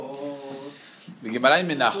The Gemara in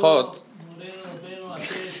Menachot.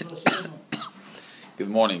 Good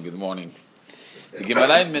morning. The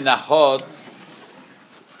Gemara in Menachot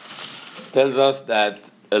tells us that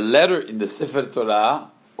a letter in the Sefer Torah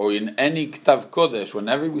or in any Ktav Kodesh,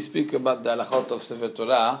 whenever we speak about the halachot of Sefer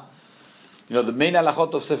Torah, the main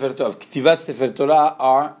halachot of Sefer Torah, of Ktivat Sefer Torah,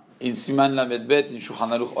 are in Siman Lamed Bet, in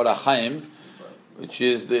Shulchan Aruch Or HaChaim, which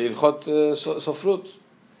is the Ilchot Sofrut.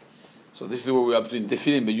 So this is where we're up to in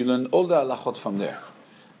Tefillin, but you learn all the halachot from there.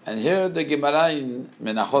 And here the Gemara in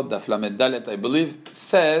Menachot, Daf Lamed Dalet, I believe,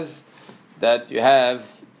 says that you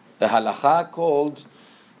have a halacha called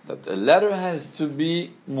that a letter has to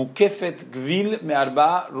be mukefet gvil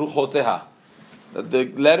me'arba ruchoteha. That the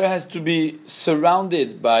letter has to be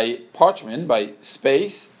surrounded by parchment, by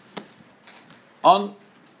space, on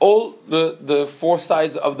all the four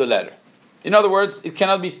sides of the letter. In other words, it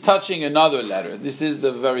cannot be touching another letter. This is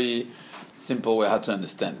the very simple way how to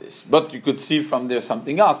understand this. But you could see from there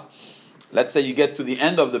something else. Let's say you get to the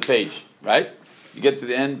end of the page, right? You get to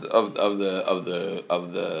the end of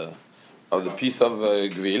the piece of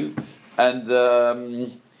gvil,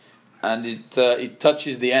 and it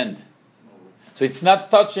touches the end. So it's not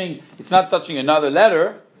touching another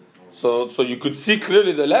letter. So you could see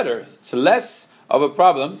clearly the letter. It's less of a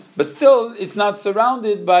problem, but still it's not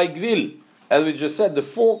surrounded by gvil. As we just said, the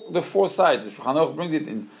four sides. Shulchan Aruch brings it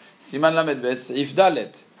in Siman Lamed Bet Seif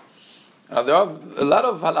Dalet. Now there are a lot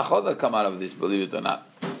of halachot that come out of this, believe it or not.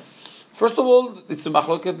 First of all, it's a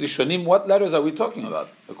machloket rishonim. What letters are we talking about?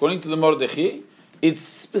 According to the Mordechai, it's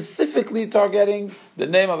specifically targeting the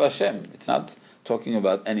name of Hashem. It's not talking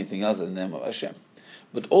about anything else than the name of Hashem.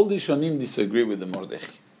 But all the rishonim disagree with the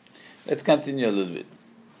Mordechai. Let's continue a little bit.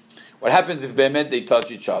 What happens if behemet they touch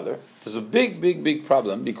each other? There's a big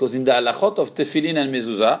problem, because in the halachot of tefillin and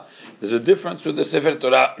mezuzah, there's a difference with the Sefer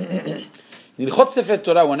Torah. In Ilchot Sefer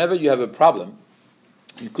Torah, whenever you have a problem,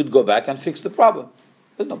 you could go back and fix the problem.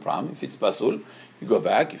 There's no problem. If it's pasul, you go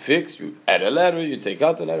back, you fix, you add a letter, you take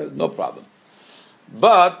out a letter, no problem.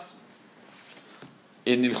 But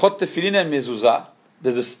in Ilchot tefillin and mezuzah,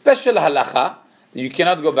 there's a special halacha that you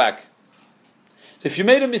cannot go back. So if you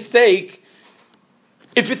made a mistake,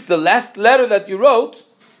 if it's the last letter that you wrote,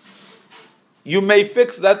 you may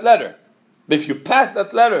fix that letter. But if you pass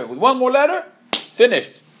that letter with one more letter,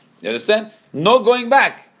 finished. You understand? No going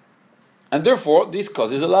back. And therefore, this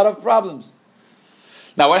causes a lot of problems.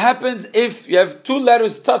 Now, what happens if you have two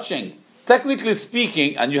letters touching, technically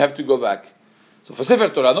speaking, and you have to go back? So for Sefer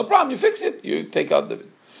Torah, no problem, you fix it. You take out the...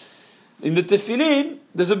 In the Tefillin,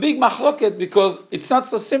 there's a big machloket, because it's not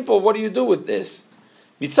so simple. What do you do with this?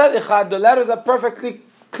 Mitzad echad, the letters are perfectly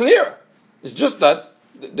clear. It's just that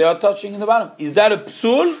they are touching in the bottom. Is that a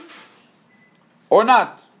psul or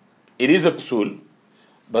not? It is a psul.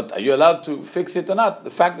 But are you allowed to fix it or not?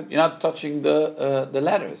 The fact that you're not touching the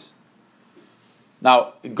letters.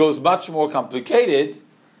 Now, it goes much more complicated,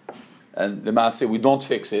 and the Master say we don't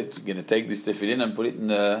fix it. We're going to take this tefillin and put it in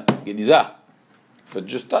the genizah for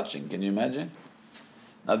just touching. Can you imagine?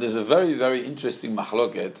 Now, there's a very, very interesting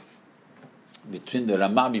machloket between the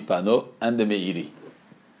Ramah Mipano and the Meiri,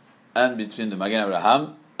 and between the Magen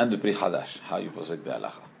Avraham and the Pri Chadash, how you posek the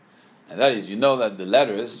halacha. And that is, that the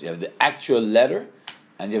letters, you have the actual letter,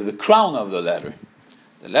 and you have the crown of the letter.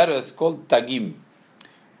 The letter is called Tagim.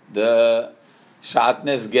 The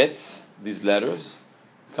Sha'atnes gets, these letters,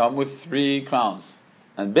 come with 3 crowns.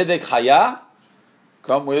 And Bedek Chaya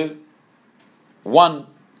come with one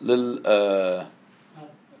little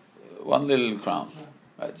crown.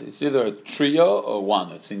 Right? It's either a trio or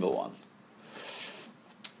a single one.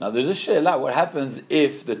 Now there's a she'ela, what happens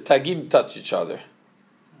if the tagim touch each other?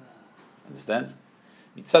 Understand?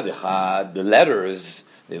 Mitzad echad, the letters,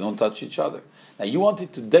 they don't touch each other. Now you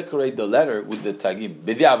wanted to decorate the letter with the tagim.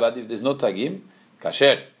 B'diavad, if there's no tagim,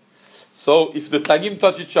 kasher. So if the tagim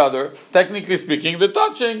touch each other, technically speaking, they're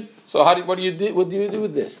touching. So what do you do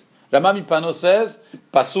with this? Ramah Mipano says,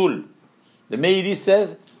 pasul. The Meiri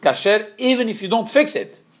says, kasher, even if you don't fix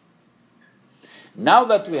it. Now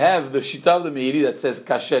that we have the Shita of the Meiri that says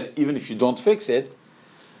kasher, even if you don't fix it,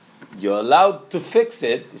 you're allowed to fix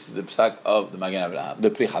it. This is the psak of the Magen Avraham, the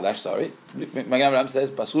Pri Chadash, sorry. Magen Avraham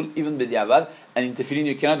says pasul, even b'diavad, and in tefillin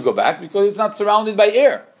you cannot go back because it's not surrounded by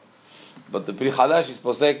air. But the Pri Chadash is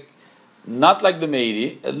posek not like the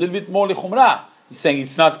Meiri, a little bit more lichumra. He's saying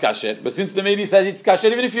it's not kasher, but since the Meiri says it's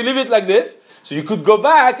kasher, even if you leave it like this, so you could go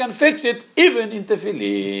back and fix it even in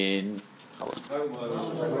tefillin.